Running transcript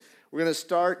We're going to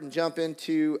start and jump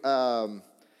into an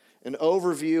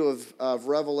overview of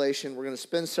Revelation. We're going to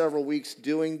spend several weeks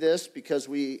doing this because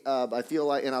I feel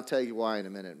like, and I'll tell you why in a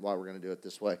minute, why we're going to do it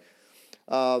this way.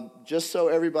 Just so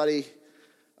everybody,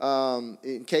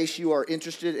 in case you are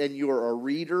interested and you are a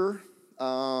reader,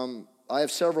 I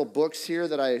have several books here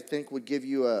that I think would give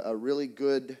you a really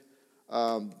good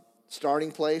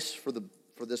starting place for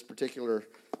this particular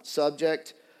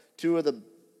subject. Two of the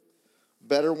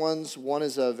better ones. One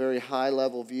is a very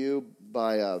high-level view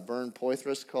by Vern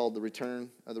Poythress called The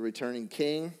Return of the Returning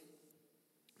King.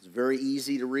 It's very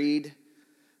easy to read,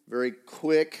 very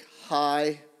quick,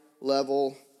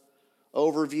 high-level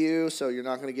overview, so you're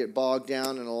not going to get bogged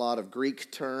down in a lot of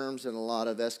Greek terms and a lot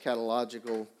of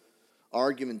eschatological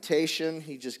argumentation.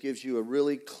 He just gives you a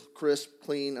really crisp,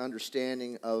 clean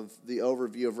understanding of the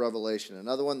overview of Revelation.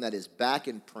 Another one that is back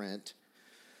in print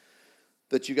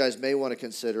that you guys may want to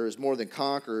consider is More Than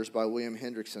Conquerors by William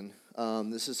Hendrickson.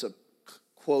 This is a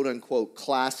quote-unquote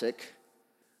classic.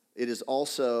 It is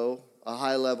also a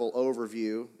high-level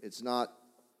overview. It's not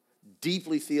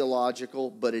deeply theological,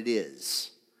 but it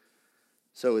is.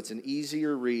 So it's an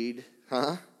easier read.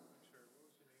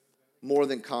 More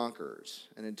Than Conquerors,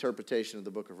 an interpretation of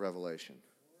the book of Revelation.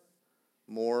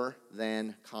 More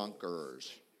Than Conquerors.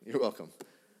 You're welcome.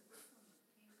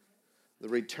 The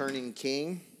Returning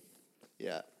King.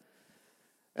 Yeah.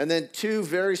 And then two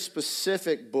very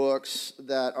specific books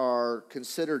that are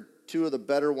considered two of the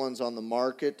better ones on the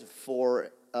market for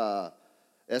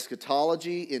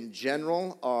eschatology in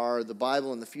general are The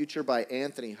Bible in the Future by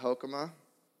Anthony Hoekema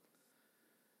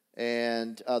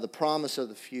and The Promise of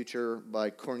the Future by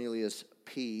Cornelius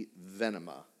P.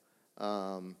 Venema.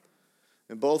 And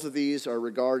both of these are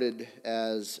regarded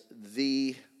as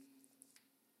the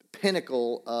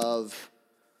pinnacle of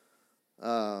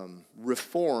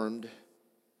Reformed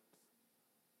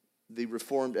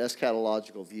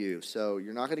eschatological view. So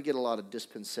you're not going to get a lot of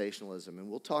dispensationalism, and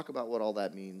we'll talk about what all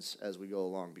that means as we go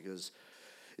along, because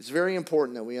it's very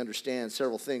important that we understand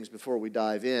several things before we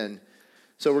dive in.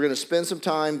 So we're going to spend some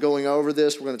time going over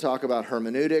this. We're going to talk about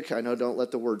hermeneutic. I know, don't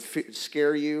let the word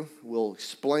scare you. We'll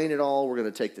explain it all. We're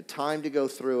going to take the time to go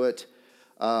through it.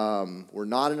 We're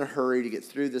not in a hurry to get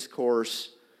through this course.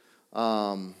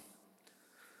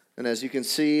 And as you can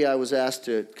see, I was asked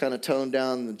to kind of tone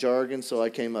down the jargon, so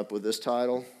I came up with this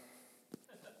title.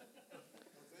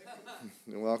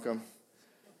 You're welcome.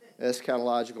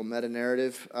 Eschatological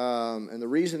meta-narrative. And the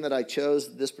reason that I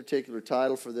chose this particular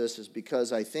title for this is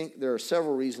because I think there are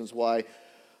several reasons why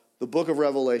the book of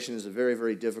Revelation is a very,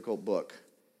 very difficult book,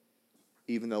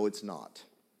 even though it's not.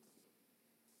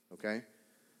 Okay?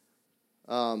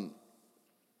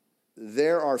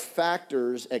 There are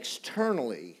factors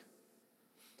externally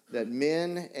that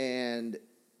men and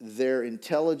their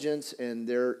intelligence and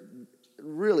their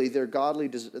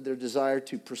desire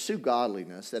to pursue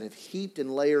godliness that have heaped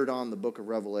and layered on the book of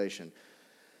Revelation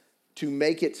to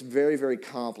make it very, very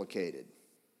complicated.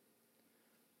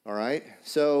 All right?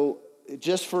 So,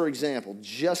 just for example,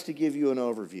 just to give you an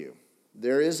overview,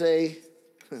 there is a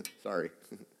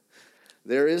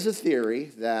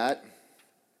theory that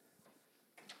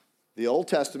the Old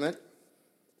Testament,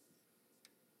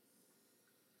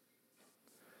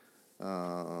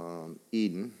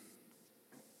 Eden,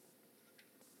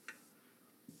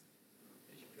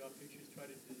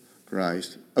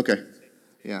 Christ. Okay,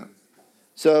 yeah.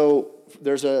 So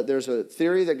there's a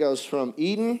theory that goes from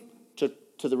Eden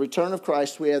to the return of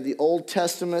Christ. We have the Old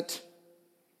Testament,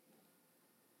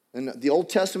 and the Old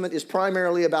Testament is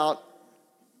primarily about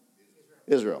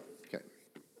Israel. Okay,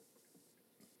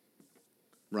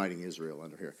 I'm writing Israel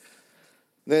under here.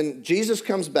 Then Jesus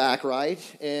comes back, right?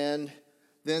 And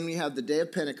then we have the day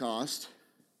of Pentecost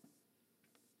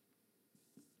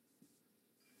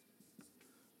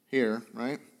here,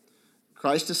 right?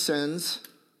 Christ ascends.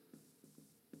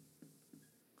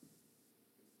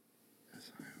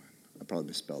 I probably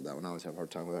misspelled that one. I always have a hard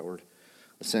time with that word.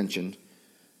 Ascension.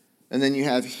 And then you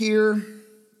have here,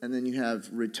 and then you have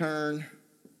return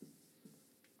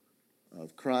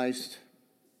of Christ.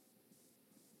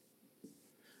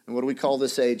 And what do we call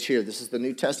this age here? This is the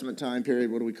New Testament time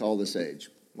period. What do we call this age?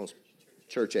 Most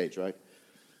church age, right?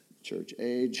 Church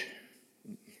age.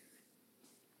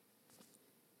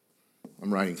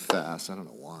 I'm writing fast. I don't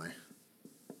know why.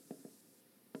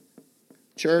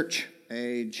 Church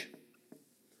age.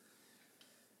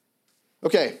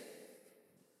 Okay.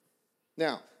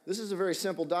 Now, this is a very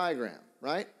simple diagram,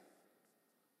 right?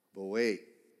 But wait.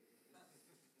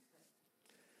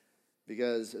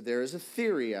 Because there is a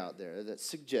theory out there that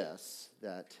suggests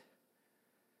that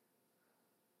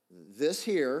this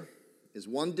here is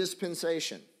one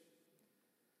dispensation.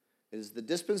 It is the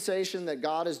dispensation that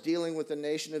God is dealing with the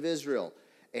nation of Israel.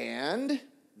 And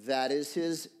that is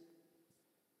his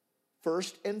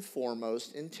first and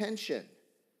foremost intention.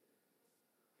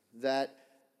 That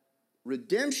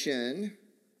redemption,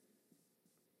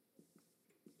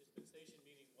 dispensation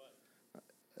meaning what?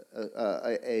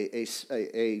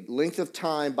 a length of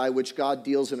time by which God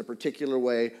deals in a particular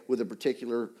way with a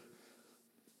particular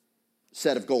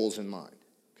set of goals in mind.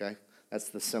 Okay? That's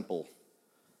the simple,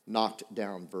 knocked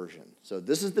down version. So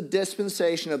this is the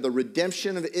dispensation of the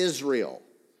redemption of Israel.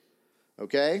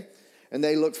 Okay? And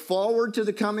they look forward to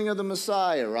the coming of the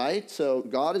Messiah, right? So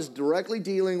God is directly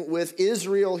dealing with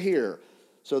Israel here.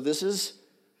 So this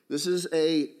is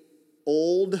a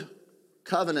old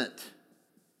covenant.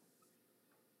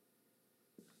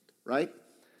 Right?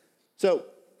 So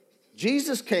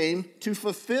Jesus came to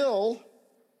fulfill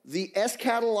the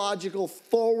eschatological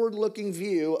forward-looking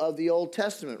view of the Old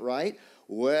Testament, right?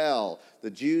 Well, the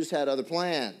Jews had other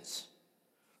plans.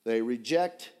 They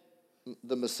reject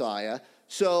the Messiah.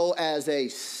 So as a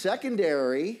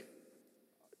secondary,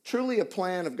 truly a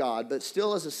plan of God, but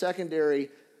still as a secondary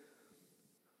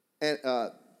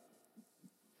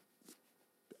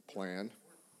plan,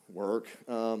 work,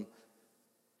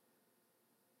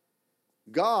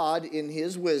 God in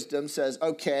his wisdom says,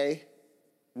 okay,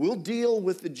 we'll deal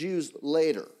with the Jews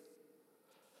later.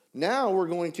 Now we're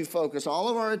going to focus all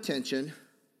of our attention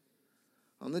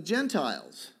on the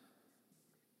Gentiles.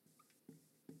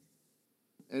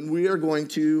 And we are going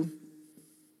to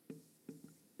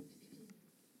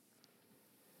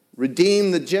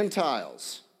redeem the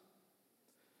Gentiles.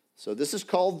 So this is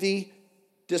called the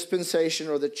dispensation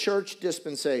or the church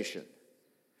dispensation.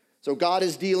 So God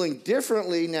is dealing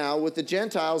differently now with the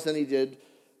Gentiles than he did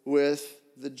with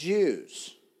the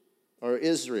Jews or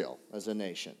Israel as a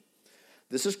nation.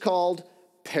 This is called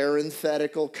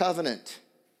parenthetical covenant.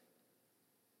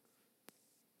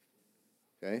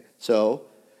 Okay, so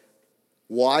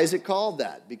why is it called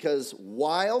that? Because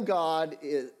while God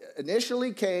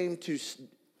initially came to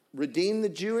redeem the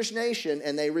Jewish nation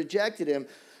and they rejected him,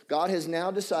 God has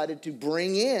now decided to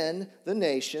bring in the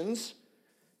nations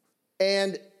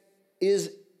and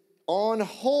is on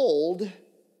hold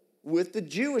with the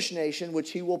Jewish nation,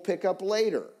 which he will pick up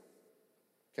later.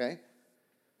 Okay?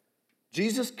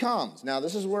 Jesus comes. Now,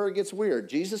 this is where it gets weird.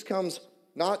 Jesus comes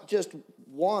not just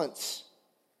once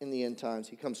in the end times,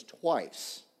 he comes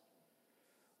twice.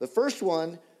 The first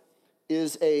one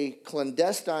is a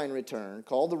clandestine return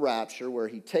called the rapture, where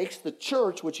he takes the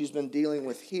church, which he's been dealing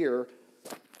with here,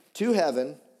 to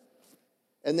heaven,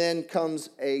 and then comes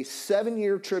a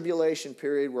 7-year tribulation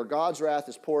period where God's wrath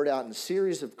is poured out in a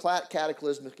series of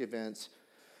cataclysmic events,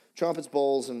 trumpets,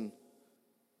 bowls, and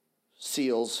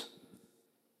seals,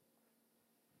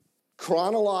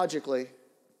 chronologically,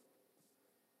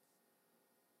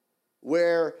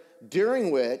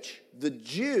 during which the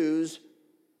Jews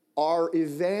are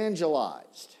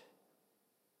evangelized.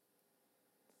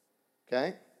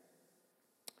 Okay?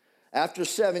 After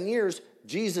 7 years,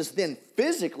 Jesus then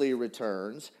physically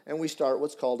returns, and we start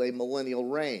what's called a millennial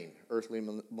reign, earthly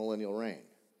millennial reign.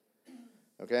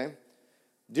 Okay?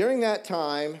 During that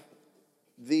time,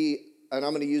 and I'm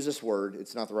going to use this word,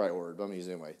 it's not the right word, but I'm going to use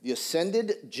it anyway. The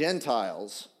ascended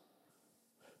Gentiles,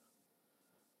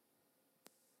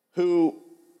 who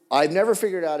I've never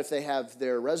figured out if they have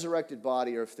their resurrected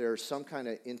body or if there's some kind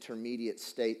of intermediate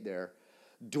state there,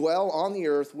 dwell on the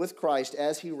earth with Christ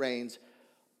as he reigns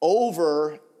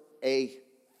over a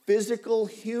physical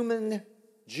human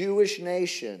Jewish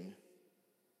nation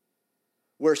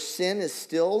where sin is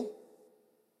still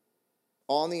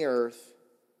on the earth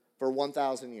for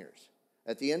 1,000 years,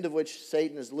 at the end of which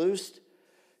Satan is loosed.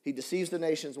 He deceives the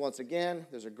nations once again.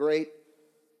 There's a great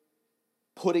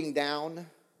putting down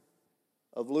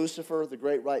of Lucifer, the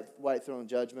great white throne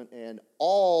judgment, and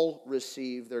all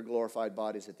receive their glorified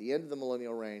bodies at the end of the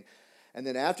millennial reign. And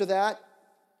then after that,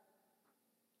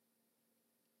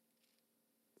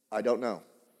 I don't know.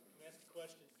 Let me ask a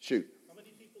question. Shoot. How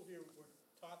many people here were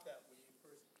taught that when you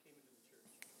first came into the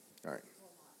church? All right.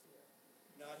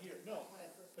 Not here. No.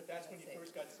 But that's when you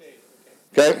first got saved.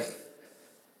 Okay.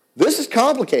 This is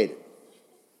complicated.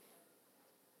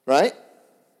 Right?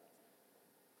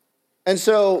 And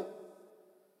so,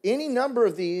 any number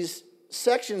of these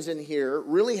sections in here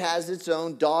really has its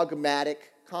own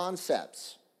dogmatic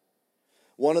concepts.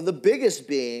 One of the biggest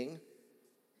being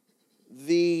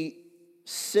the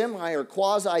semi or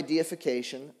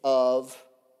quasi-deification of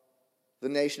the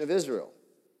nation of Israel.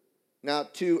 Now,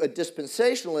 to a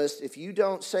dispensationalist, if you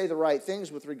don't say the right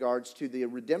things with regards to the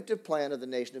redemptive plan of the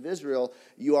nation of Israel,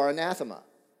 you are anathema.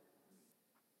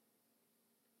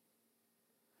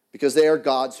 Because they are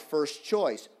God's first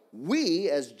choice. We,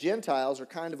 as Gentiles, are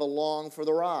kind of along for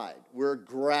the ride. We're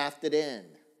grafted in.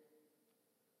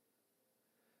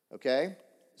 Okay?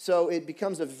 So it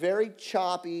becomes a very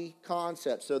choppy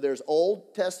concept. So there's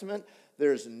Old Testament,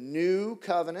 there's New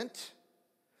Covenant,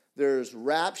 there's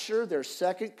rapture, there's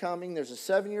second coming, there's a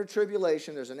 7-year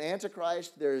tribulation, there's an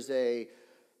antichrist, there's a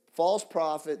false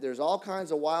prophet, there's all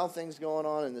kinds of wild things going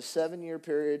on in the 7-year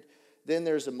period. Then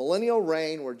there's a millennial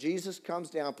reign where Jesus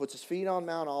comes down, puts his feet on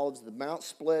Mount Olives, the mount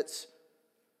splits,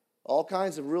 all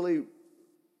kinds of really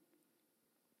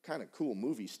kind of cool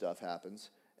movie stuff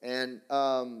happens. And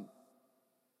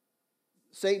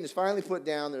Satan is finally put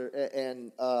down there,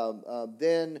 and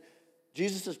then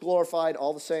Jesus is glorified,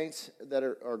 all the saints that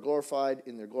are glorified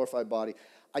in their glorified body.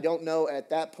 I don't know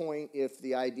at that point if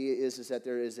the idea is that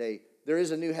there is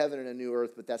a new heaven and a new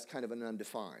earth, but that's kind of an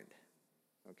undefined.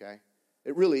 Okay?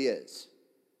 It really is.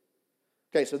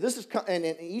 Okay, so this is, and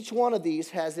each one of these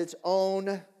has its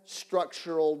own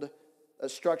structured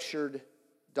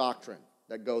doctrine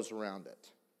that goes around it.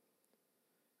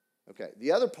 Okay,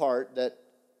 the other part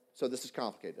so this is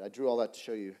complicated. I drew all that to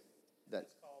show you that.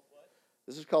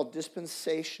 This is called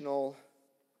dispensational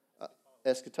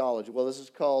eschatology. Well, this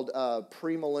is called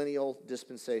premillennial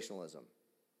dispensationalism.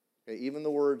 Okay, even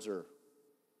the words are,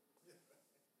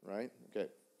 right? Okay.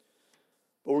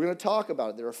 But we're going to talk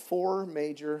about it. There are 4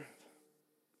 major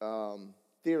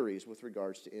theories with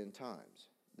regards to end times.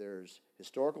 There's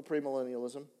historical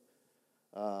premillennialism,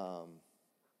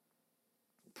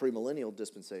 premillennial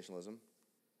dispensationalism,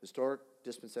 historic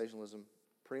dispensationalism,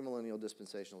 premillennial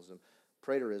dispensationalism,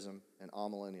 preterism, and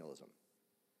amillennialism.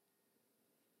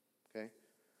 Okay?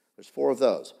 There's 4 of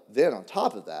those. Then on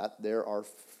top of that, there are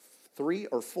 3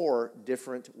 or 4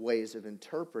 different ways of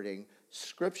interpreting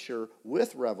Scripture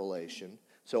with revelation.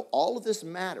 So all of this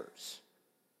matters.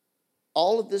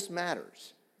 All of this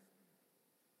matters.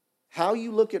 How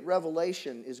you look at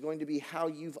Revelation is going to be how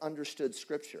you've understood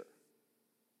Scripture.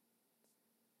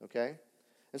 Okay?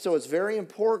 And so it's very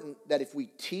important that if we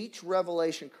teach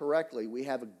Revelation correctly, we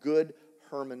have a good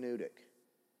hermeneutic.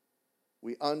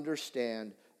 We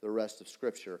understand the rest of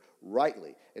Scripture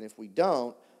rightly. And if we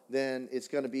don't, then it's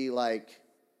going to be like,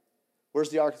 where's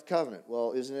the Ark of the Covenant?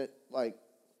 Well, isn't it like,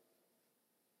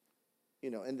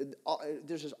 and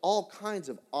there's just all kinds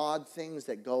of odd things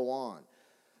that go on.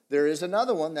 There is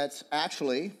another one that's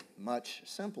actually much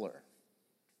simpler.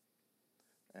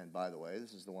 And by the way,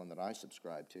 this is the one that I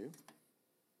subscribe to.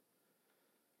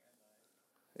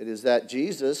 It is that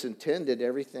Jesus intended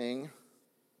everything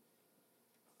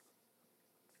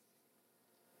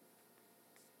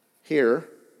here,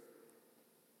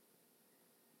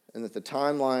 and that the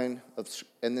timeline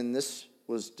and then this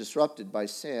was disrupted by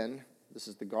sin. This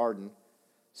is the garden.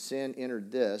 Sin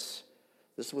entered this.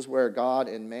 This was where God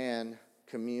and man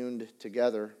communed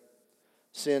together.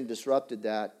 Sin disrupted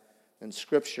that, and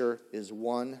Scripture is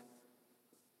one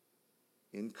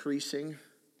increasing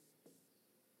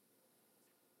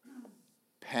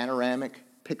panoramic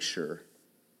picture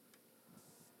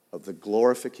of the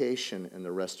glorification and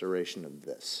the restoration of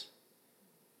this.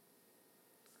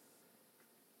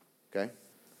 Okay?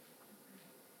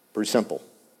 Pretty simple.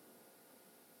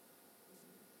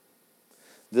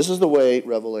 This is the way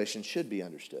Revelation should be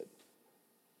understood.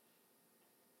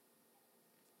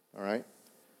 All right?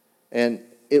 And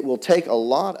it will take a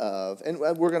lot of, and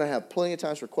we're going to have plenty of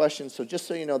times for questions, so just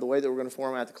so you know, the way that we're going to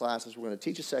format the classes, we're going to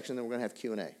teach a section, then we're going to have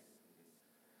Q&A.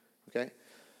 Okay?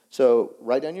 So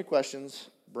write down your questions,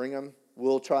 bring them.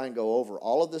 We'll try and go over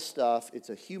all of this stuff. It's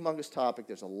a humongous topic.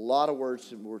 There's a lot of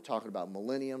words. We're talking about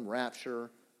millennium,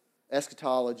 rapture,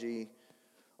 eschatology,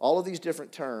 all of these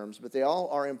different terms, but they all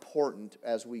are important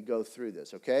as we go through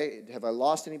this, okay? Have I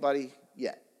lost anybody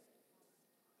yet?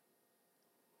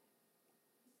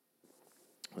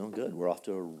 Well, good. We're off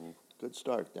to a good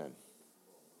start then.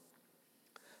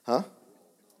 Huh?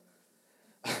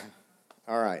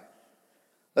 All right.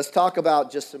 Let's talk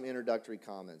about just some introductory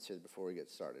comments here before we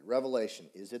get started. Revelation,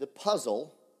 is it a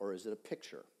puzzle or is it a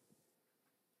picture?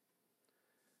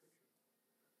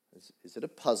 Is it a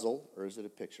puzzle or is it a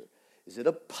picture? Is it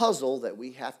a puzzle that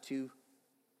we have to,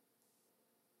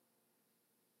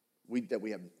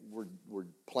 we're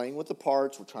playing with the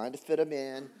parts, we're trying to fit them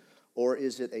in, or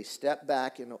is it a step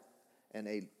back and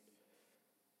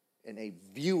a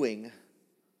viewing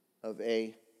of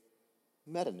a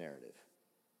meta-narrative?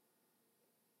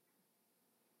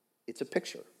 It's a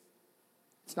picture.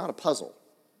 It's not a puzzle.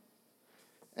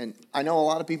 And I know a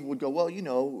lot of people would go, well,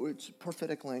 it's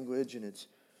prophetic language and it's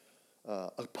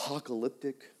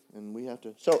apocalyptic, and we have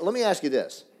to. So let me ask you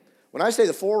this. When I say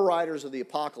the 4 riders of the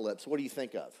apocalypse, what do you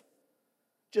think of?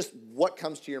 Just what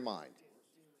comes to your mind?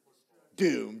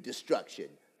 Doom, destruction.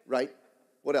 right?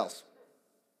 What else?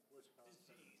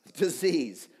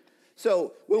 Disease.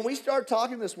 So when we start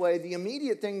talking this way, the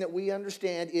immediate thing that we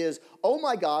understand is, oh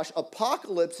my gosh,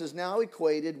 apocalypse is now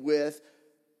equated with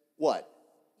what?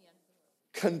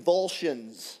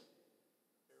 Convulsions,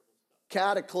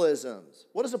 cataclysms.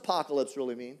 What does apocalypse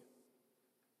really mean?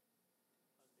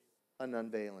 An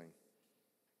unveiling.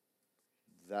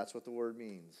 That's what the word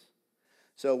means.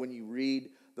 So when you read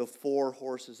the four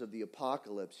horses of the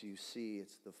apocalypse, you see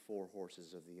it's the four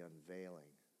horses of the unveiling.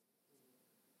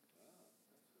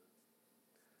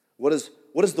 What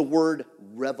does the word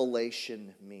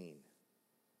revelation mean?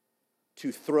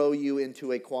 To throw you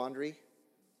into a quandary?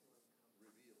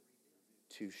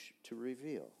 To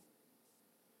reveal.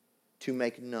 To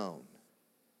make known.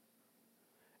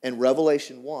 And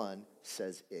Revelation 1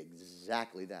 says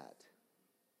exactly that.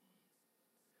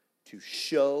 To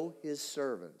show his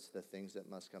servants the things that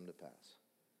must come to pass.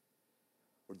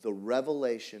 Or the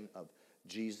revelation of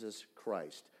Jesus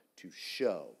Christ. To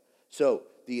show. So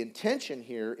the intention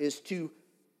here is to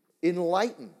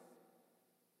enlighten.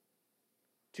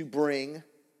 To bring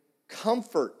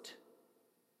comfort.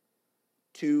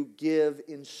 To give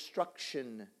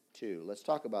instruction to. Let's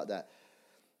talk about that.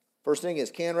 First thing is,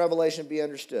 can revelation be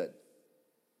understood?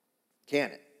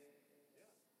 Can it?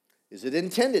 Is it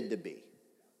intended to be?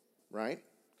 Right?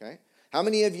 Okay. How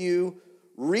many of you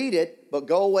read it but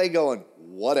go away going,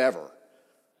 whatever?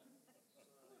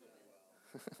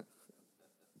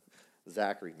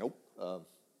 Zachary, nope.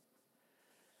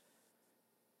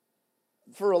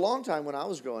 For a long time when I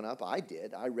was growing up, I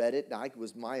did. I read it,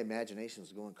 and my imagination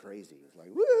was going crazy. It was like,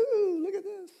 woo, look at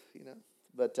this, you know.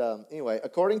 But anyway,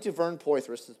 according to Vern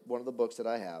Poythress, one of the books that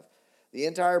I have, the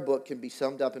entire book can be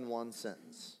summed up in one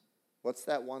sentence. What's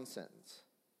that one sentence?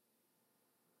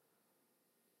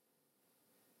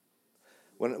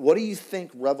 What do you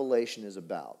think Revelation is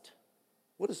about?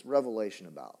 What is Revelation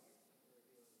about?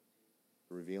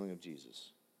 The revealing of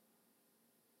Jesus.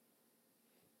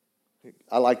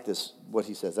 I like this, what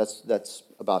he says. That's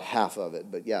about half of it,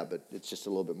 but it's just a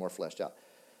little bit more fleshed out.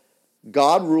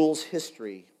 God rules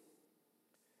history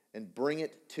and bring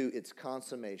it to its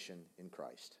consummation in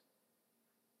Christ.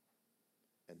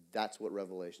 And that's what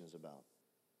Revelation is about.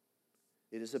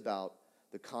 It is about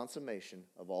the consummation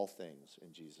of all things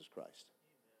in Jesus Christ.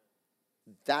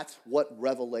 That's what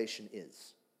Revelation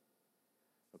is.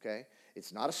 Okay?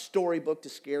 It's not a storybook to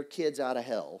scare kids out of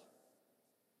hell.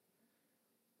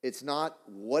 It's not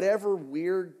whatever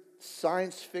weird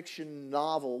science fiction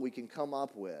novel we can come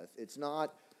up with. It's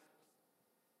not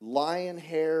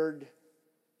lion-haired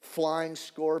flying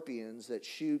scorpions that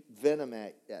shoot venom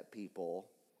at people.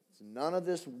 It's none of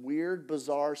this weird,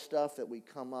 bizarre stuff that we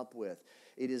come up with.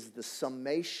 It is the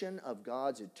summation of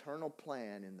God's eternal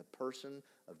plan in the person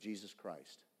of Jesus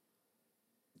Christ.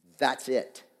 That's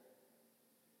it.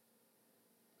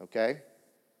 Okay?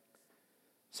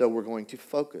 So we're going to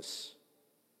focus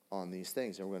on these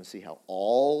things, and we're going to see how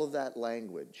all of that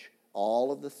language,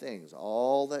 all of the things,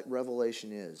 all that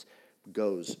Revelation is,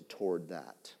 goes toward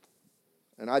that.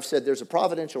 And I've said there's a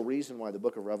providential reason why the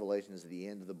book of Revelation is the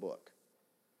end of the book.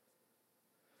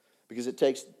 Because it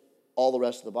takes all the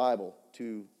rest of the Bible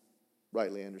to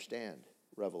rightly understand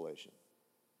Revelation.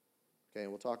 Okay,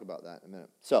 and we'll talk about that in a minute.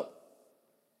 So,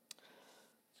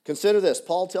 consider this.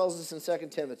 Paul tells us in 2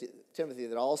 Timothy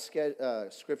that all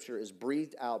Scripture is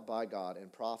breathed out by God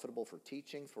and profitable for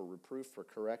teaching, for reproof, for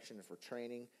correction, and for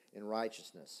training in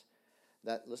righteousness.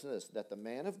 That, listen to this, that the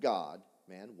man of God,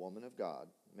 man, woman of God,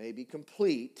 may be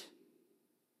complete,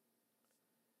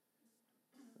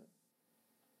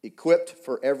 equipped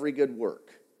for every good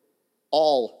work.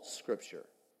 All Scripture.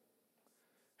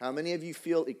 How many of you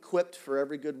feel equipped for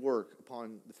every good work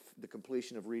upon the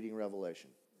completion of reading Revelation?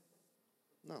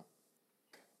 No,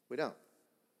 we don't.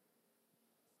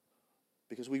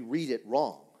 Because we read it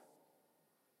wrong.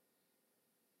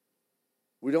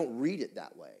 We don't read it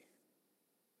that way.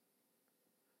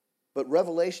 But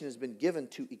Revelation has been given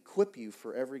to equip you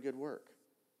for every good work.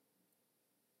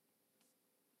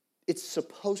 It's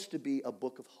supposed to be a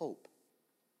book of hope,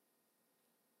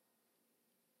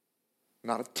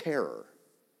 not of terror.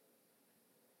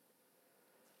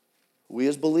 We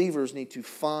as believers need to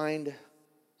find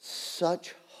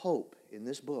such hope in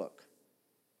this book.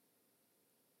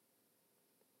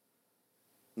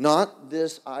 Not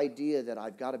this idea that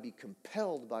I've got to be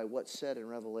compelled by what's said in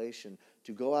Revelation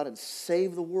to go out and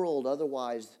save the world,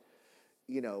 otherwise,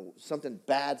 something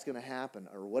bad's going to happen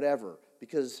or whatever.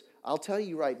 Because I'll tell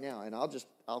you right now, and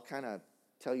I'll kind of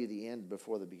tell you the end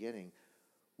before the beginning.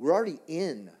 We're already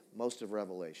in most of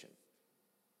Revelation.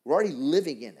 We're already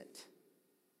living in it.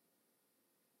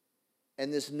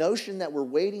 And this notion that we're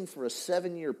waiting for a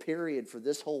 7-year period for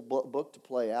this whole book to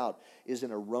play out is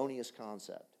an erroneous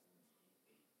concept.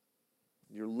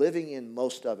 You're living in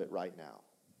most of it right now.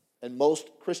 And most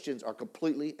Christians are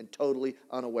completely and totally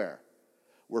unaware.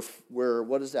 We're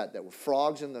what is that? That we're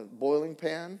frogs in the boiling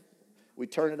pan? We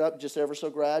turn it up just ever so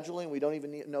gradually, and we don't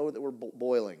even know that we're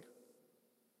boiling.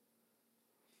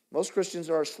 Most Christians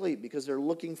are asleep because they're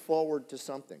looking forward to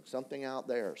something out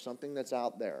there, something that's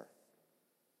out there.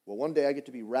 Well, one day I get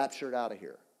to be raptured out of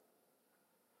here.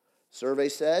 Survey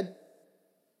said,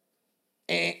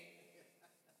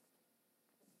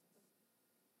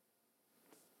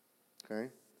 Okay?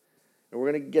 And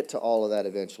we're going to get to all of that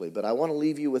eventually. But I want to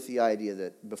leave you with the idea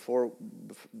that before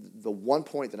the one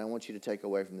point that I want you to take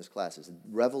away from this class is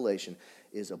Revelation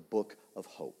is a book of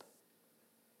hope.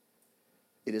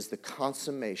 It is the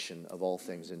consummation of all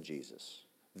things in Jesus.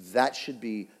 That should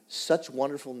be such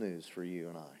wonderful news for you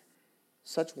and I.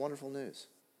 Such wonderful news.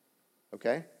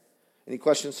 Okay? Any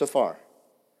questions so far?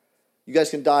 You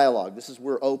guys can dialogue.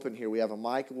 We're open here. We have a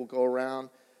mic and we'll go around.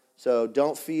 So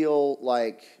don't feel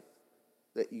like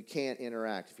that you can't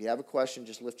interact. If you have a question,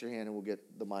 just lift your hand and we'll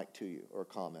get the mic to you or a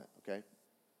comment. Okay?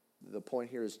 The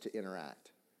point here is to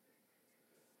interact.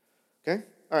 Okay?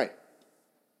 All right.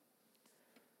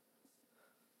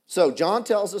 So John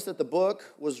tells us that the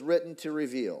book was written to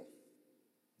reveal.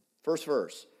 First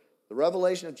verse. The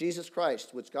revelation of Jesus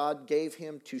Christ, which God gave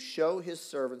him to show his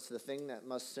servants the thing that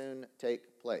must soon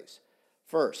take place.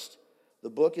 First, the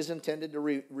book is intended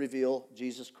to reveal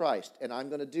Jesus Christ. And I'm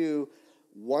going to do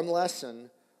one lesson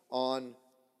on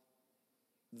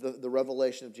the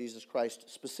revelation of Jesus Christ,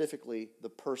 specifically the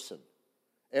person.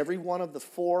 Every one of the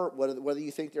four, whether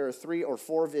you think there are 3 or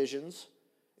 4 visions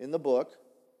in the book,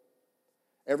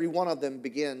 every one of them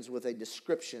begins with a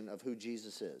description of who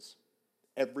Jesus is.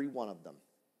 Every one of them.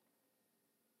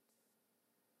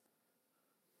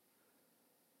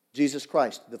 Jesus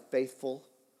Christ, the faithful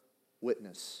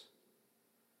witness,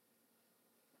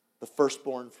 the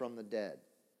firstborn from the dead,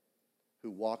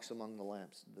 who walks among the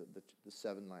lamps, the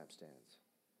 7 lampstands.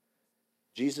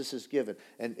 Jesus is given,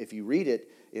 and if you read it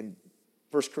in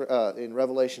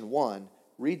Revelation 1,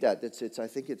 read that. I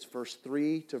think it's verse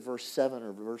 3 to verse 7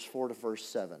 or verse 4 to verse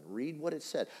 7. Read what it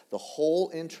said. The whole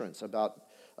entrance about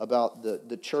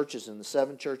the churches and the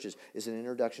 7 churches is an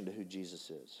introduction to who Jesus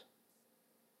is,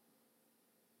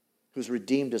 who's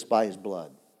redeemed us by his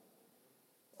blood.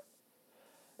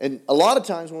 And a lot of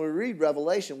times when we read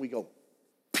Revelation, we go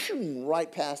right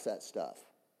past that stuff.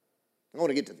 I want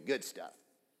to get to the good stuff.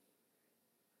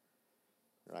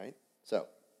 Right? So,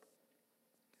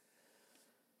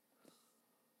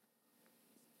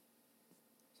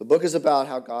 the book is about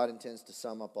how God intends to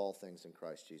sum up all things in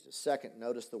Christ Jesus. Second,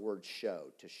 notice the word show.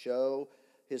 To show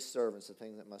his servants the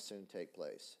thing that must soon take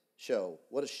place. Show.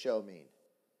 What does show mean?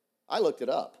 I looked it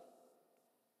up.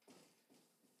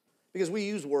 Because we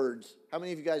use words. How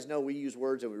many of you guys know we use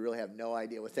words that we really have no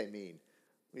idea what they mean?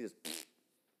 We just,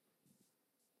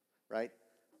 right?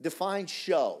 Define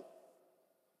show.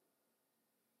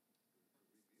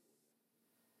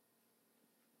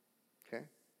 Okay?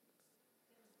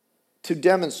 To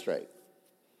demonstrate.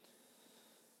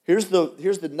 Here's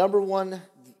the number one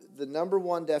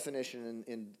definition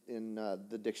in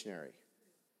the dictionary.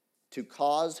 To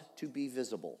cause to be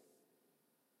visible.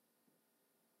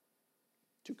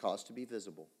 To cause to be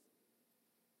visible.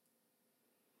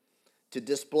 To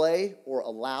display or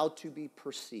allow to be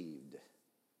perceived.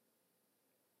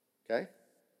 Okay?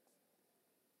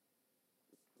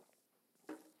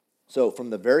 So from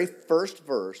the very first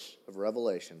verse of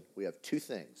Revelation, we have 2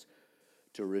 things.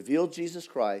 To reveal Jesus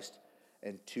Christ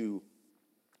and to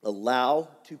allow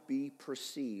to be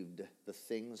perceived the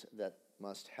things that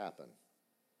must happen.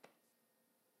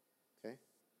 Okay?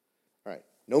 All right.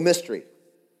 No mystery.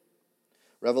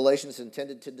 Revelation is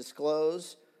intended to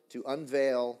disclose, to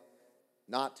unveil,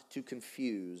 not to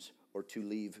confuse or to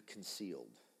leave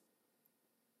concealed.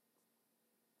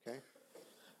 Okay?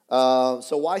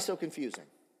 So why so confusing?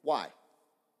 Why?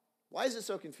 Why is it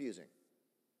so confusing?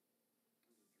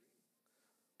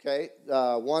 Okay,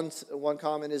 one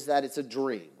comment is that it's a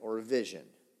dream or a vision.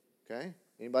 Okay?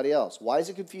 Anybody else? Why is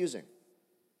it confusing?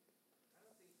 I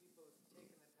don't think people have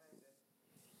taken the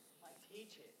time to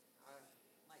teach it.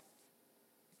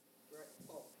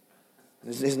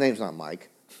 His name's not Mike.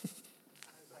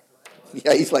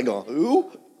 Yeah, he's like, going,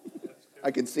 who?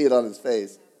 I can see it on his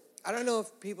face. I don't know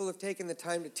if people have taken the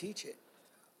time to teach it.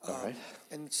 All right.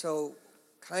 And so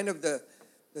kind of the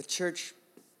church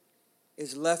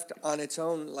is left on its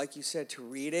own, like you said, to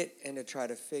read it and to try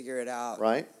to figure it out.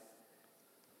 Right.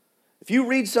 If you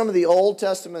read some of the Old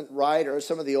Testament writers,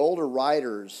 some of the older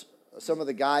writers some of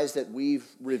the guys that we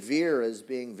revere as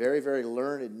being very, very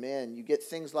learned men, you get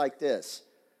things like this.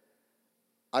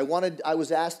 I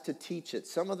was asked to teach it.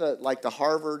 Some of the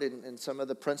Harvard and some of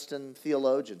the Princeton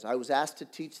theologians, I was asked to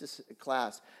teach this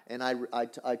class, and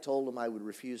I told them I would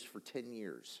refuse for 10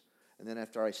 years. And then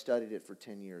after I studied it for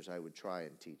 10 years, I would try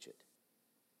and teach it.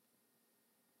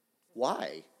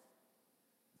 Why?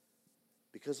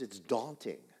 Because it's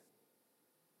daunting.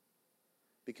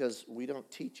 Because we don't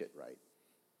teach it right.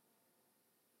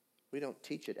 We don't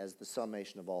teach it as the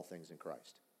summation of all things in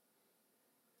Christ.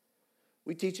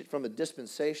 We teach it from a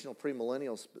dispensational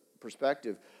premillennial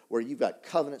perspective where you've got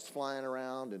covenants flying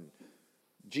around and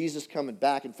Jesus coming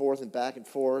back and forth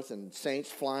and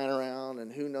saints flying around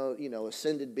and who knows,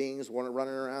 ascended beings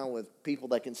running around with people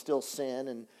that can still sin.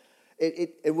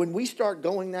 And when we start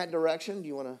going that direction, do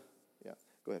you want to? Yeah,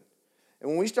 go ahead. And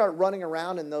when we start running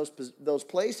around in those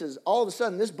places, all of a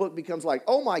sudden this book becomes like,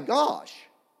 oh my gosh.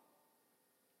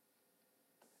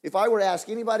 If I were to ask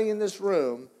anybody in this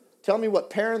room, tell me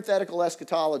what parenthetical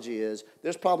eschatology is,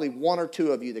 there's probably one or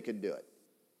two of you that could do it.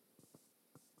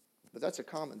 But that's a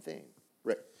common theme.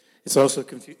 Rick. It's also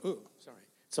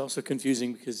It's also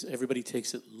confusing because everybody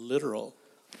takes it literal.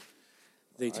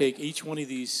 They take each one of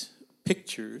these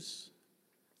pictures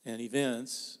and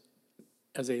events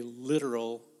as a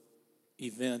literal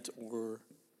event or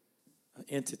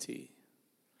entity.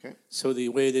 Okay. So the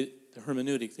way that the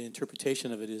hermeneutic, the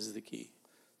interpretation of it is the key.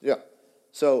 Yeah.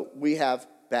 So we have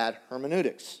bad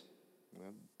hermeneutics,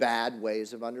 bad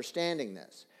ways of understanding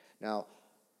this. Now,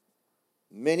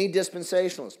 many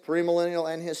dispensationalists,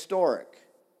 premillennial and historic,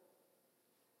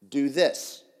 do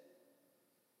this.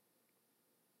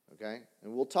 Okay?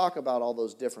 And we'll talk about all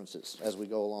those differences as we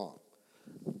go along.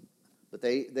 But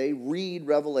they read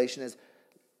Revelation as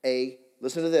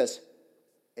listen to this,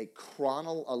 a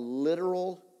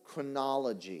literal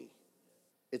chronology.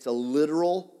 It's a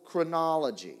literal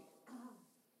chronology.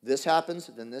 This happens,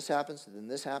 then this happens, then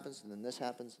this happens, then this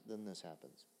happens, then this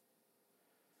happens.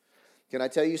 Can I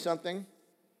tell you something?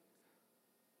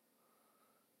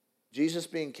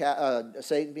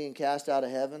 Satan being cast out of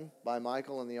heaven by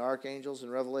Michael and the archangels in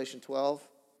Revelation 12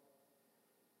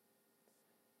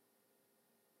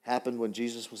 happened when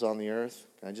Jesus was on the earth.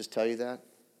 Can I just tell you that?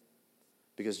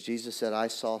 Because Jesus said, I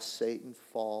saw Satan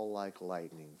fall like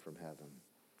lightning from heaven.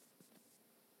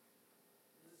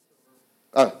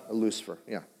 Lucifer,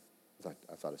 yeah.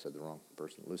 I thought I said the wrong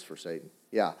person. Lucifer, Satan.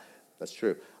 Yeah, that's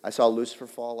true. I saw Lucifer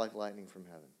fall like lightning from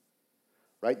heaven.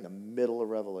 Right in the middle of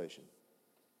Revelation.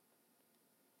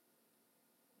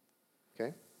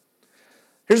 Okay?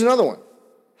 Here's another one.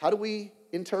 How do we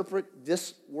interpret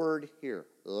this word here?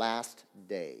 Last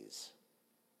days.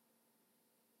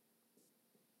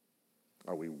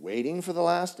 Are we waiting for the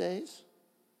last days?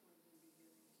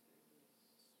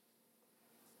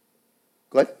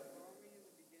 Go ahead.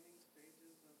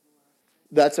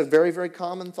 That's a very, very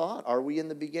common thought. Are we in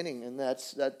the beginning? And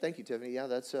thank you, Tiffany.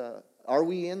 Yeah, are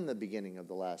we in the beginning of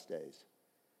the last days?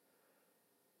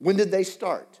 When did they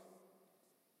start?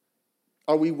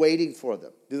 Are we waiting for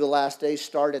them? Do the last days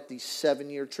start at the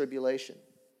 7-year tribulation?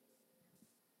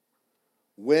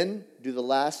 When do the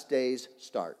last days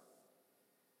start?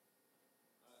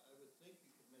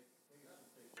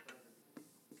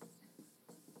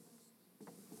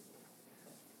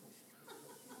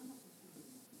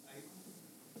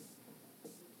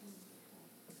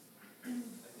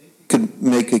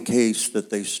 Make a case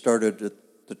that they started at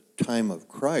the time of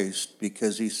Christ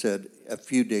because he said a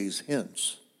few days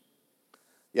hence.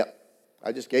 Yep.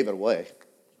 I just gave it away.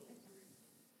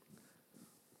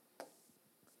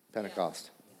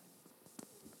 Pentecost.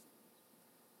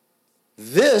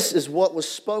 This is what was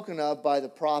spoken of by the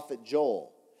prophet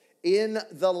Joel. In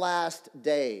the last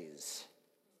days.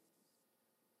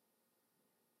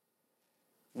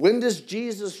 When does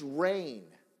Jesus reign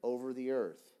over the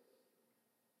earth?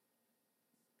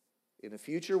 In a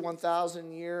future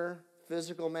 1,000-year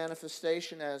physical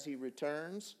manifestation as he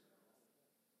returns?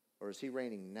 Or is he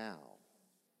reigning now?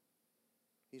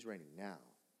 He's reigning now.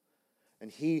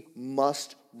 And he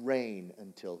must reign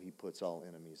until he puts all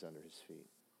enemies under his feet.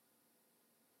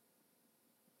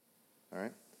 All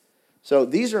right? So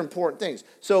these are important things.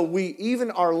 So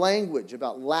even our language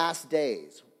about last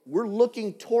days, we're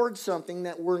looking towards something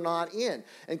that we're not in.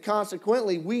 And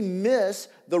consequently, we miss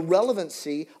the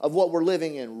relevancy of what we're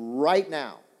living in right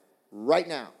now. Right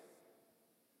now.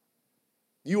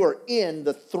 You are in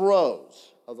the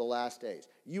throes of the last days.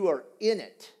 You are in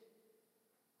it.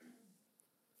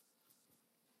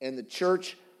 And the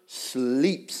church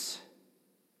sleeps,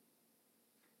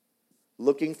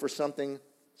 looking for something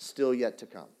still yet to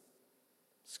come.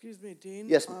 Excuse me, Dean.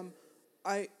 Yes.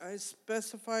 I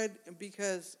specified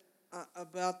because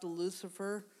about the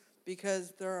Lucifer,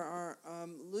 because there are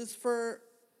Lucifer,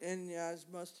 and as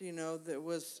most of you know,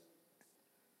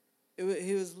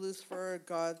 he was Lucifer,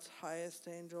 God's highest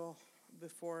angel,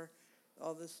 before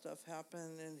all this stuff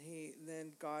happened, and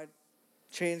then God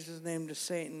changed his name to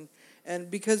Satan. And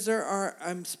because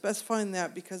I'm specifying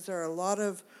that because there are a lot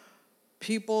of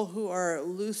people who are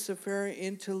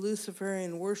into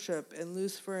Luciferian worship and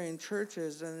Luciferian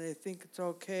churches, and they think it's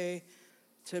okay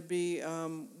to be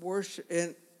worship.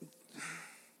 And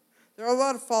there are a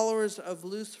lot of followers of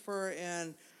Lucifer,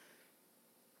 and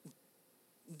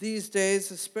these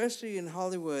days, especially in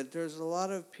Hollywood, there's a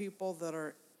lot of people that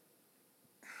are.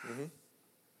 Mm-hmm.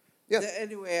 Yeah.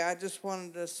 Anyway, I just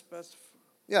wanted to specify.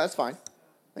 Yeah, that's fine.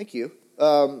 Thank you.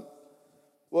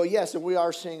 Well, yes, and we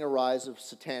are seeing a rise of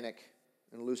satanic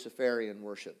and Luciferian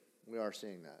worship. We are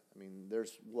seeing that. I mean,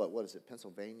 there's, what is it,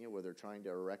 Pennsylvania, where they're trying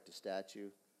to erect a statue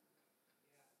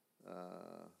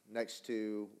next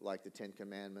to, like, the Ten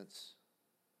Commandments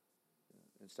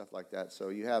and stuff like that. So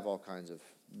you have all kinds of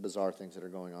bizarre things that are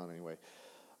going on anyway.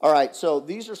 All right, so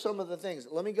these are some of the things.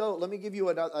 Let me give you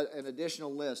an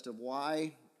additional list of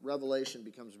why Revelation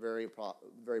becomes very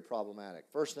problematic.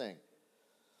 First thing,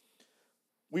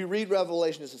 we read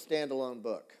Revelation as a standalone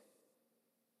book.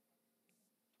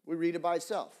 We read it by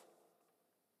itself.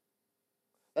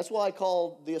 That's why I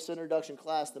call this introduction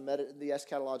class the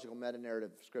eschatological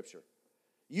meta-narrative of Scripture.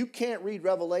 You can't read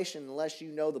Revelation unless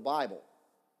you know the Bible.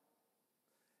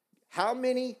 How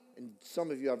many, and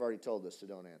some of you have already told this, so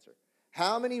don't answer.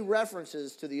 How many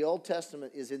references to the Old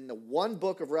Testament is in the one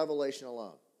book of Revelation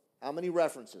alone? How many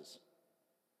references?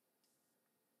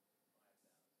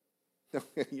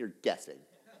 You're guessing.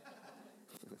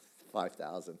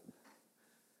 5,000.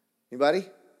 Anybody?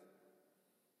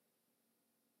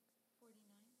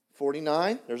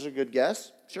 49. There's a good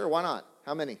guess. Sure, why not?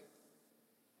 How many?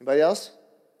 Anybody else?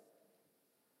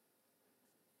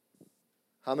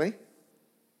 How many?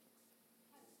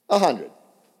 100.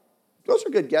 Those are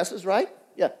good guesses, right?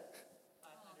 Yeah.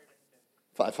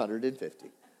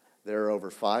 550. There are over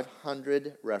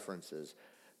 500 references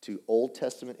to Old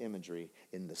Testament imagery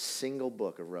in the single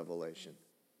book of Revelation.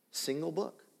 Single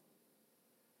book.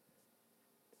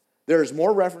 There's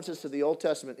more references to the Old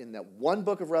Testament in that one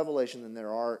book of Revelation than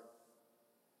there are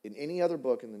in any other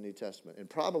book in the New Testament, and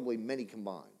probably many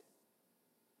combined.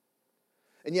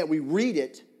 And yet we read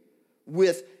it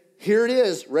with, here it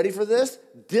is, ready for this?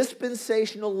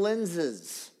 Dispensational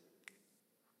lenses.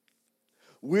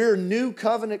 We're New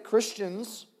Covenant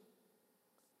Christians.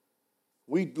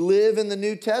 We live in the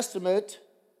New Testament.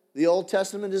 The Old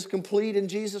Testament is complete in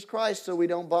Jesus Christ, so we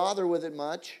don't bother with it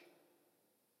much.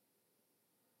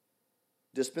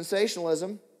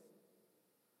 Dispensationalism.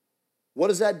 What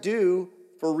does that do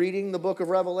for reading the book of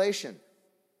Revelation?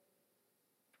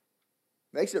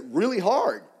 Makes it really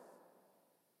hard.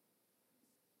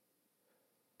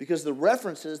 Because the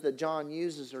references that John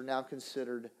uses are now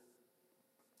considered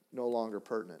no longer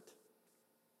pertinent.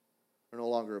 Are no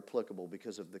longer applicable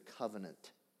because of the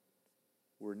covenant.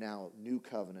 We're now New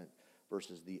Covenant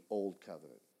versus the Old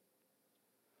Covenant.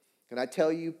 Can I tell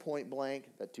you point blank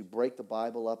that to break the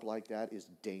Bible up like that is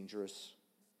dangerous?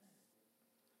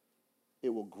 It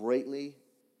will greatly,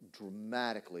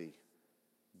 dramatically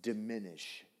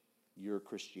diminish your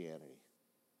Christianity.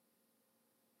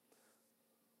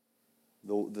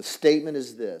 The statement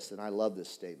is this, and I love this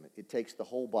statement. It takes the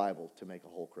whole Bible to make a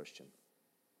whole Christian.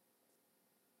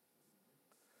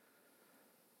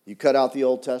 You cut out the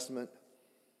Old Testament.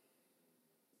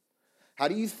 How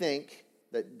do you think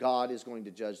that God is going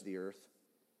to judge the earth?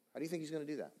 How do you think he's going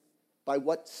to do that? By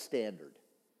what standard?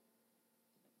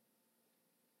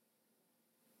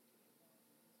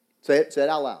 Say it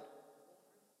out loud.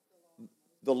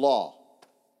 The law.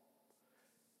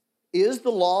 Is the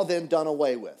law then done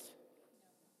away with?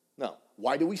 No.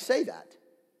 Why do we say that?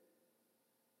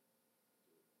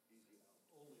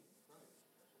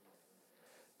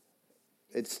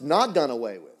 It's not done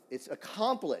away with. It's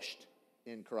accomplished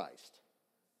in Christ.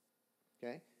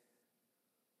 Okay?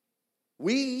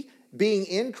 We, being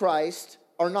in Christ,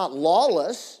 are not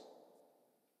lawless.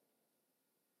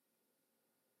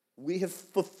 We have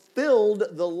fulfilled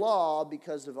the law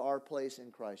because of our place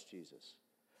in Christ Jesus.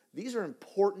 These are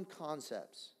important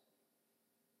concepts.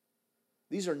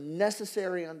 These are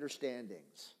necessary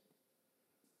understandings.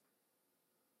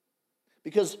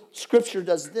 Because Scripture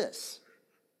does this.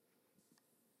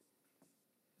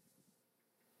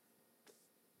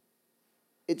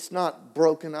 It's not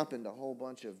broken up into a whole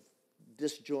bunch of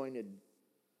disjointed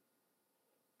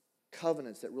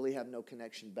covenants that really have no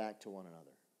connection back to one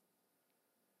another.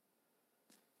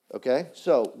 Okay,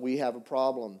 so we have a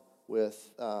problem with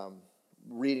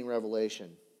reading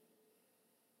Revelation.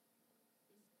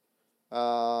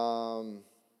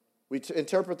 We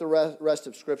interpret the rest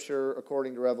of Scripture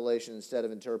according to Revelation instead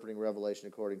of interpreting Revelation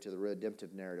according to the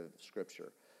redemptive narrative of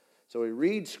Scripture. So we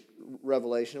read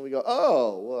Revelation and we go,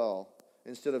 oh, well,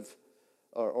 instead of,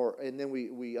 and then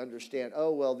we understand,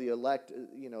 oh, well, the elect,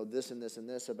 this and this and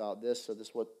this about this, so this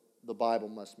is what the Bible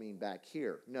must mean back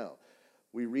here. No.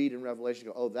 We read in Revelation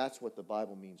and go, oh, that's what the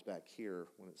Bible means back here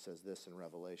when it says this in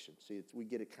Revelation. See, we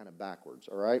get it kind of backwards,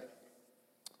 all right?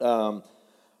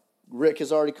 Rick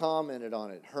has already commented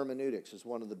on it. Hermeneutics is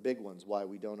one of the big ones why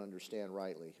we don't understand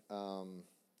rightly.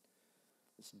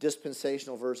 It's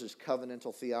dispensational versus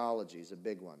covenantal theology is a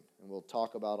big one, and we'll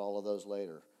talk about all of those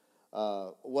later.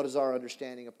 What is our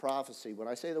understanding of prophecy? When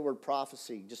I say the word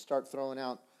prophecy, just start throwing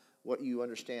out what you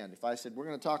understand. If I said, we're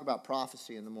going to talk about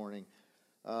prophecy in the morning,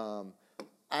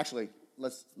 actually,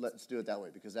 let's do it that way,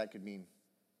 because that could mean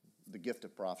the gift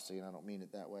of prophecy, and I don't mean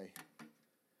it that way.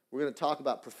 We're going to talk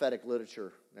about prophetic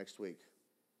literature next week.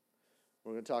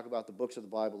 We're going to talk about the books of the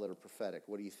Bible that are prophetic.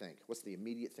 What do you think? What's the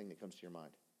immediate thing that comes to your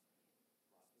mind?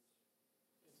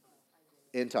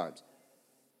 End times.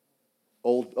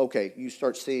 Okay, you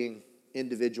start seeing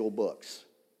individual books,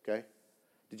 okay?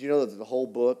 Did you know that the whole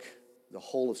book, the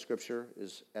whole of Scripture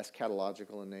is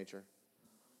eschatological in nature?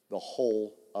 The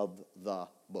whole of the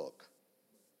book,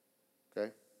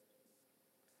 okay?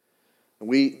 And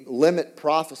we limit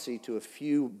prophecy to a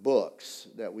few books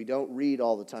that we don't read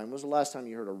all the time. When was the last time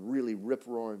you heard a really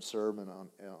rip-roaring sermon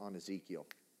on Ezekiel?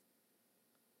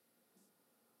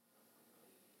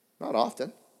 Not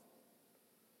often.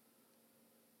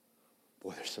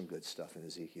 Boy, there's some good stuff in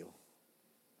Ezekiel.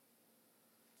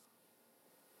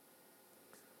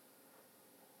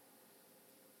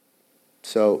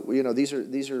 So,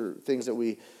 these are things that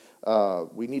we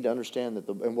need to understand,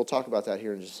 and we'll talk about that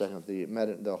here in just a second,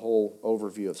 the whole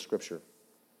overview of Scripture.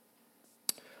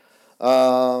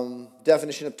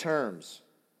 Definition of terms.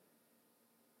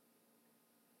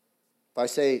 If I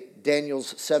say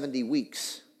Daniel's 70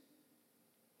 weeks,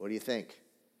 what do you think?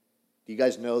 Do you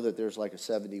guys know that there's like a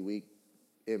 70-week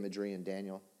imagery in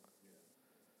Daniel?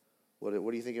 What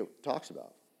do you think it talks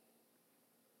about?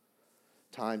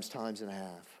 Times and a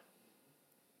half.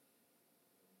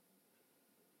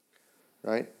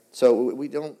 Right? So we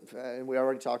don't, and we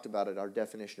already talked about it, our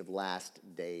definition of last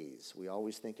days. We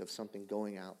always think of something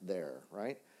going out there,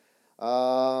 right?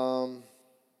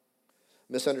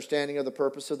 Misunderstanding of the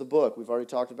purpose of the book. We've already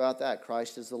talked about that.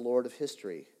 Christ is the Lord of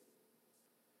history.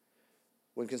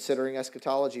 When considering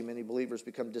eschatology, many believers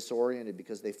become disoriented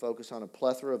because they focus on a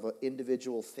plethora of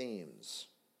individual themes,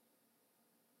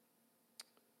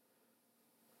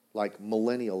 like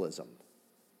millennialism,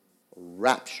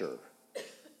 rapture.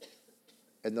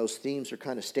 And those themes are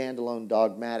kind of standalone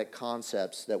dogmatic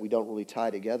concepts that we don't really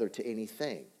tie together to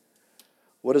anything.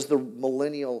 What is the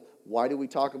millennial? Why do we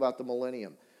talk about the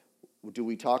millennium? Do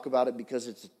we talk about it because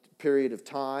it's a period of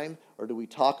time, or do we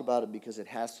talk about it because it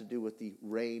has to do with the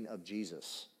reign of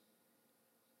Jesus?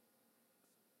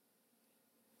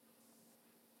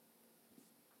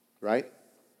 Right?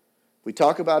 We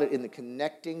talk about it in the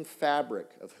connecting fabric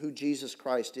of who Jesus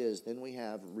Christ is, then we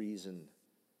have reason.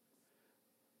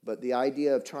 But the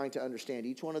idea of trying to understand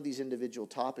each one of these individual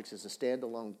topics as a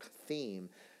standalone theme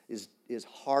is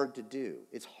hard to do.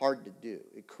 It's hard to do.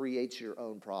 It creates your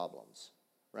own problems,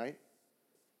 right?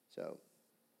 So,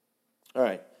 all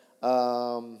right.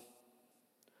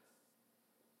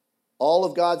 All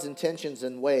of God's intentions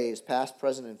and ways, past,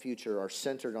 present, and future, are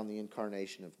centered on the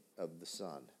incarnation of the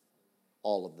Son.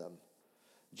 All of them.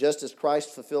 Just as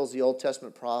Christ fulfills the Old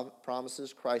Testament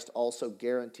promises, Christ also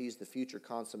guarantees the future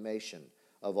consummation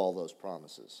of all those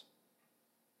promises.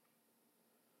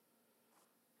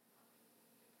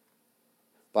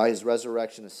 By his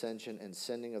resurrection, ascension, and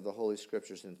sending of the Holy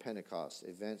Scriptures in Pentecost,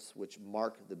 events which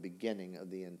mark the beginning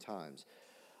of the end times.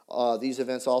 These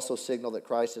events also signal that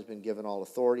Christ has been given all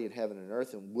authority in heaven and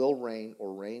earth and will reign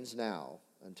or reigns now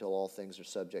until all things are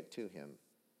subject to him.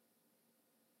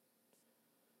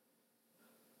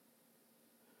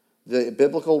 The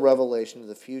biblical revelation of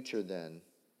the future then,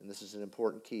 and this is an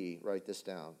important key, write this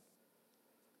down.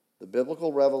 The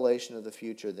biblical revelation of the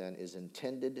future then is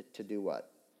intended to do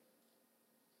what?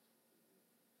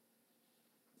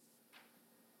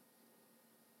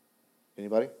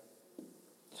 Anybody?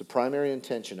 It's the primary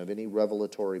intention of any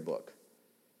revelatory book.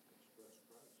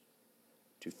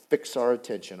 To fix our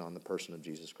attention on the person of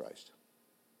Jesus Christ.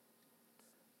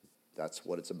 That's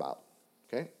what it's about.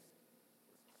 Okay?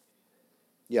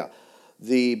 Yeah.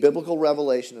 The biblical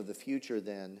revelation of the future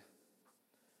then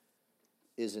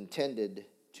is intended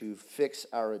to fix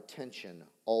our attention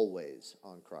always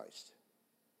on Christ.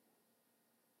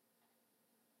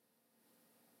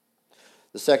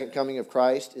 The second coming of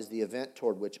Christ is the event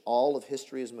toward which all of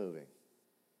history is moving.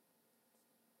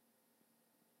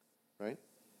 Right?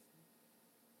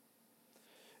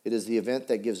 It is the event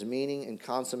that gives meaning and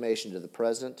consummation to the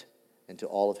present and to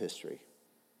all of history.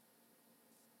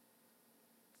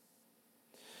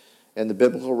 And the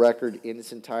biblical record in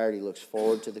its entirety looks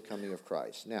forward to the coming of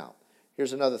Christ. Now,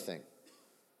 here's another thing.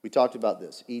 We talked about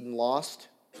this. Eden lost,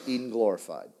 Eden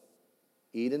glorified.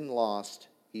 Eden lost,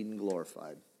 Eden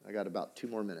glorified. I got about 2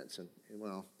 more minutes, and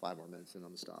 5 more minutes, and I'm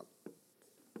going to stop.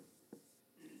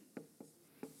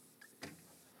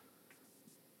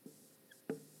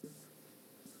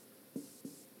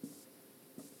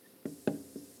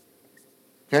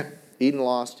 Okay? Eden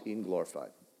lost, Eden glorified.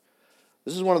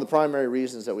 This is one of the primary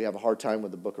reasons that we have a hard time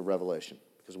with the book of Revelation,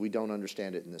 because we don't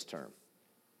understand it in this term.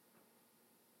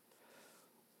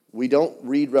 We don't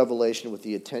read Revelation with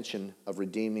the intention of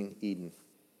redeeming Eden.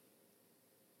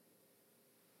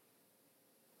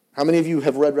 How many of you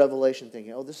have read Revelation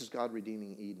thinking, oh, this is God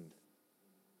redeeming Eden?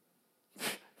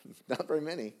 Not very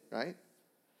many, right?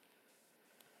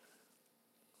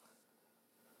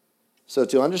 So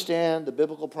to understand the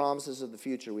biblical promises of the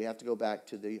future, we have to go back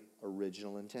to the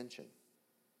original intention.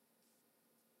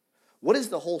 What is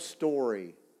the whole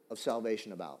story of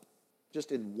salvation about?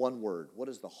 Just in one word, what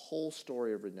is the whole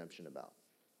story of redemption about?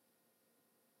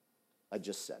 I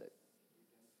just said it.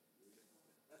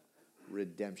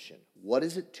 Redemption. What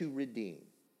is it to redeem?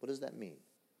 What does that mean?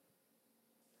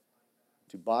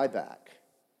 To buy back,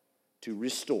 to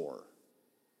restore,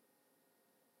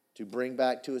 to bring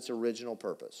back to its original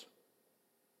purpose.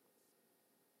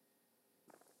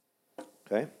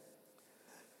 Okay?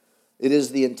 It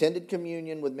is the intended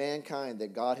communion with mankind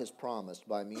that God has promised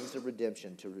by means of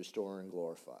redemption to restore and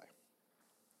glorify.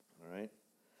 All right?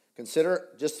 Consider,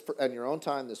 in your own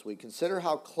time this week, consider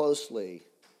how closely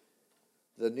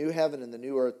the new heaven and the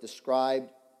new earth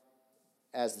described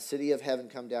as the city of heaven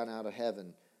come down out of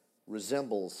heaven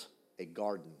resembles a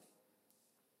garden.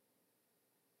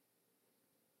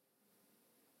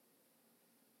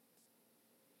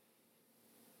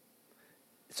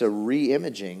 It's a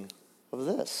re-imaging of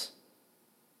this.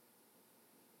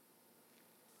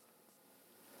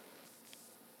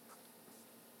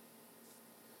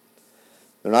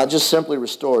 They're not just simply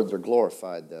restored, they're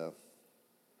glorified, though.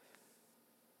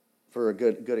 For a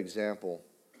good example,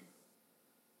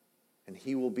 and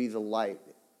he will be the light.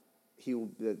 He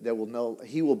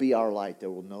will be our light. There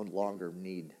will no longer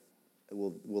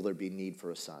will there be need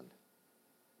for a sun.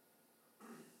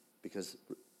 Because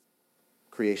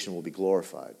creation will be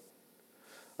glorified.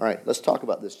 All right, let's talk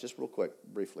about this just real quick,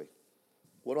 briefly.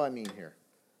 What do I mean here?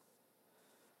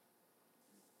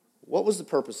 What was the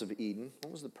purpose of Eden?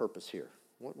 What was the purpose here?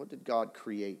 What did God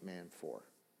create man for?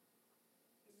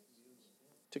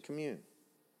 To commune.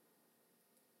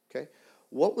 Okay?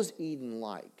 What was Eden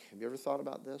like? Have you ever thought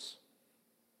about this?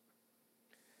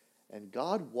 And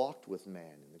God walked with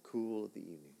man in the cool of the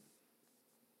evening.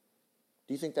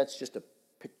 Do you think that's just a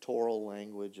pictorial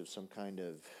language of some kind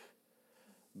of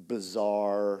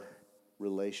bizarre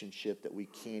relationship that we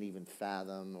can't even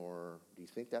fathom? Or do you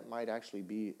think that might actually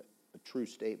be a true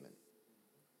statement?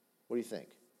 What do you think?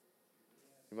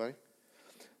 Anybody?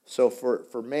 So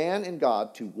for man and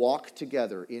God to walk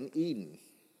together in Eden,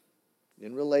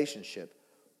 in relationship,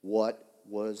 what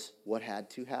had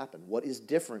to happen? What is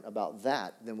different about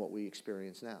that than what we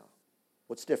experience now?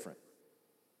 What's different?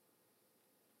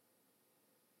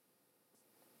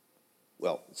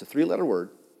 Well, it's a 3-letter word.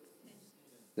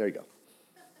 There you go.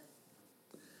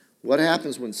 What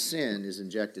happens when sin is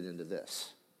injected into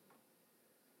this?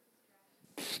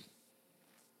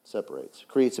 Separates,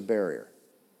 creates a barrier.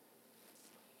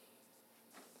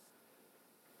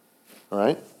 All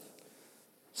right?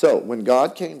 So, when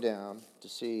God came down to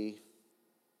see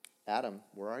Adam,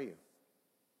 where are you?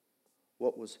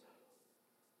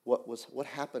 What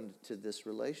happened to this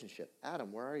relationship?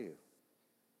 Adam, where are you?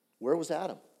 Where was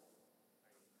Adam?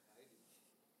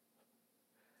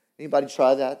 Anybody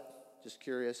try that? Just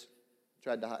curious.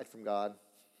 Tried to hide from God?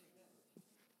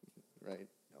 Right?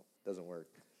 No, doesn't work.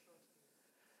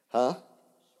 Huh?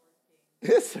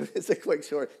 It's a quick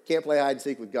short. Can't play hide and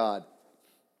seek with God.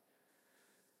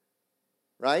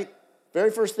 Right? Very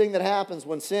first thing that happens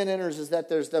when sin enters is that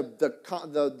there's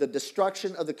the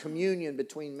destruction of the communion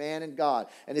between man and God.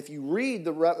 And if you read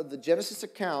the Genesis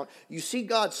account, you see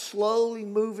God slowly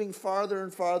moving farther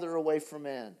and farther away from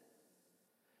man.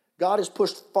 God is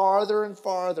pushed farther and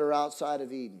farther outside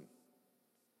of Eden.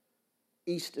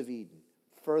 East of Eden,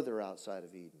 further outside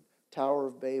of Eden. Tower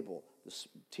of Babel,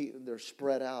 They're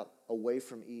spread out away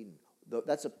from Eden.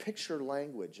 That's a picture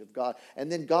language of God.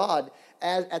 And then God,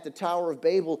 at the Tower of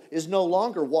Babel, is no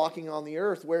longer walking on the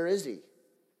earth. Where is he?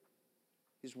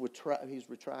 He's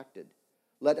retracted.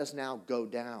 Let us now go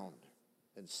down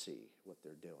and see what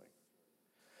they're doing.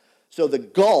 So the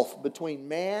gulf between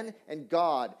man and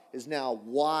God is now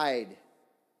wide.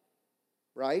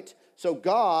 Right? So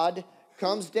God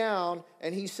comes down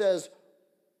and he says,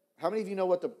 how many of you know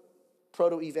what the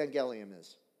proto-evangelium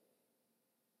is?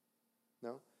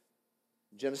 No?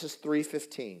 Genesis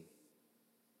 3:15.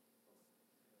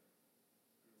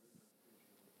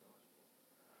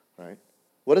 Right?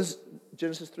 What does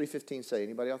Genesis 3:15 say?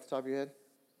 Anybody off the top of your head?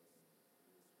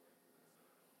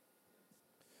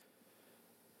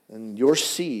 And your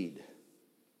seed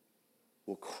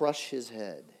will crush his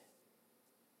head,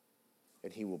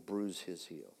 and he will bruise his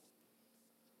heel.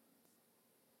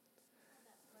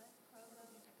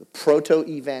 The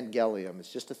proto-evangelium is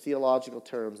just a theological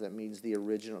term that means the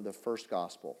original, the first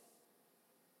gospel.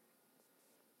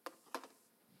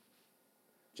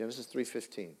 Genesis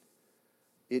 3:15.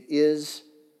 It is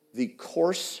the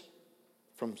course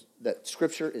that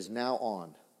Scripture is now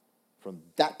on. From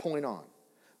that point on,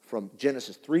 from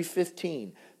Genesis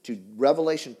 3:15 to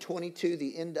Revelation 22,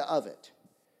 the end of it,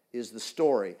 is the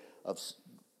story of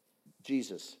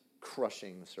Jesus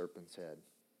crushing the serpent's head.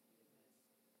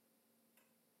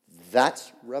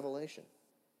 That's Revelation.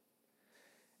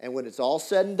 And when it's all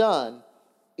said and done,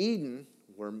 Eden,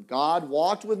 where God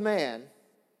walked with man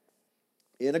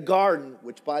in a garden,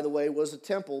 which by the way was a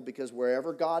temple, because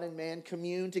wherever God and man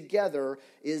commune together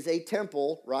is a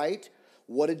temple, right?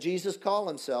 What did Jesus call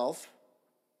himself?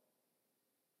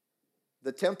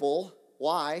 The temple.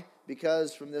 Why?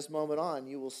 Because from this moment on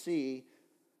you will see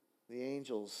the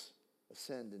angels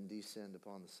ascend and descend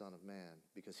upon the Son of Man,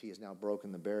 because he has now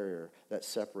broken the barrier that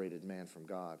separated man from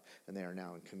God, and they are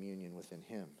now in communion within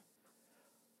him.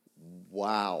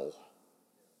 Wow.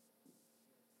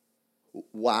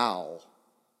 Wow.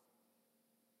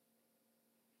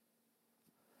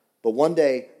 But one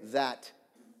day, that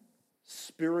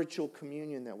spiritual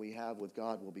communion that we have with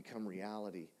God will become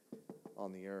reality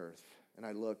on the earth. And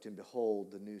I looked, and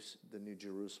behold, the new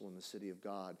Jerusalem, the city of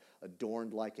God,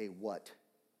 adorned like a what?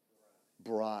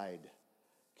 Bride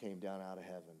came down out of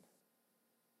heaven.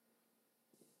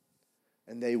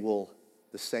 And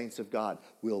the saints of God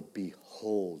will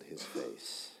behold his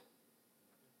face.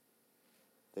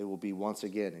 They will be once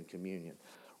again in communion.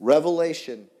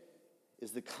 Revelation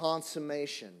is the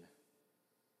consummation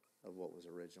of what was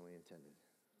originally intended.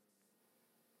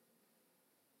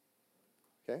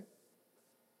 Okay?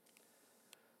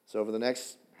 So over the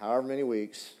next however many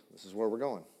weeks, this is where we're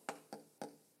going.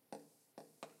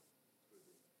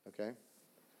 Okay?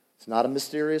 It's not a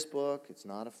mysterious book. It's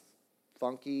not a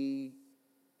funky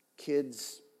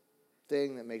kids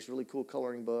thing that makes really cool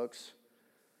coloring books.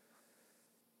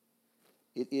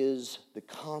 It is the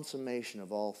consummation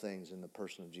of all things in the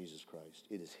person of Jesus Christ.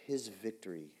 It is his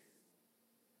victory.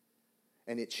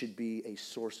 And it should be a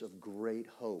source of great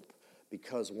hope,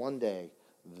 because one day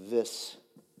this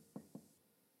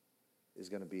is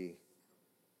going to be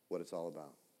what it's all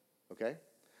about. Okay?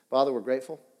 Father, we're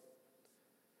grateful.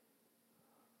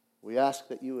 We ask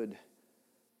that you would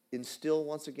instill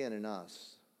once again in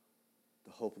us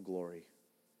the hope of glory.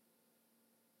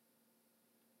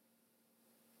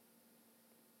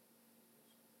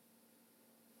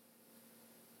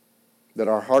 That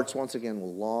our hearts once again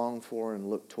will long for and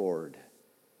look toward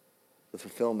the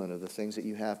fulfillment of the things that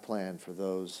you have planned for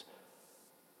those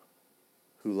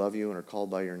who love you and are called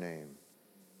by your name,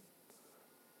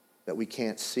 that we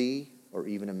can't see or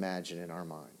even imagine in our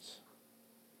minds.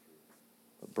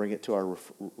 But bring it to our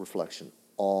reflection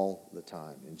all the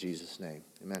time. In Jesus' name,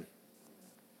 amen.